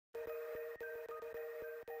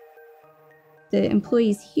the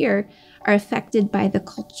employees here are affected by the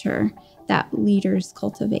culture that leaders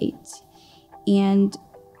cultivate. And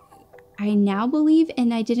I now believe,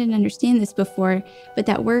 and I didn't understand this before, but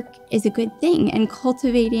that work is a good thing, and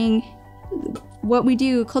cultivating what we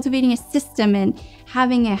do, cultivating a system and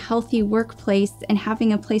having a healthy workplace and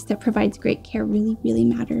having a place that provides great care really, really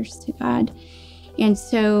matters to God. And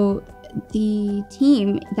so the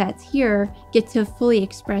team that's here get to fully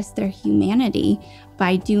express their humanity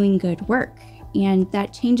by doing good work. And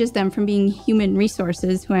that changes them from being human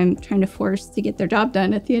resources who I'm trying to force to get their job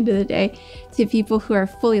done at the end of the day to people who are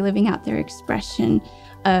fully living out their expression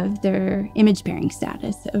of their image-bearing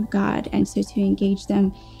status of God. And so to engage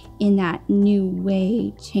them in that new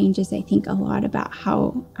way changes, I think, a lot about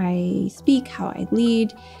how I speak, how I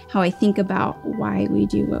lead, how I think about why we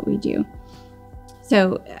do what we do.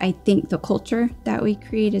 So I think the culture that we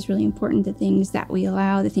create is really important. The things that we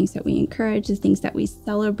allow, the things that we encourage, the things that we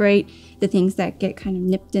celebrate, the things that get kind of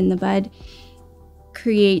nipped in the bud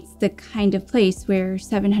creates the kind of place where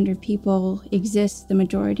 700 people exist the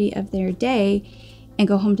majority of their day and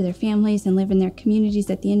go home to their families and live in their communities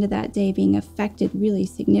at the end of that day, being affected really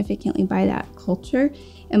significantly by that culture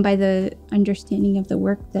and by the understanding of the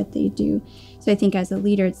work that they do. So I think as a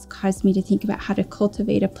leader, it's caused me to think about how to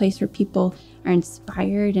cultivate a place where people are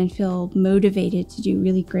inspired and feel motivated to do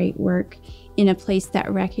really great work in a place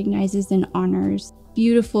that recognizes and honors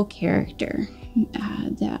beautiful character,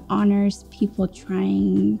 that honors people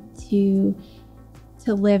trying to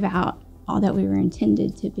live out all that we were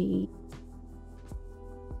intended to be.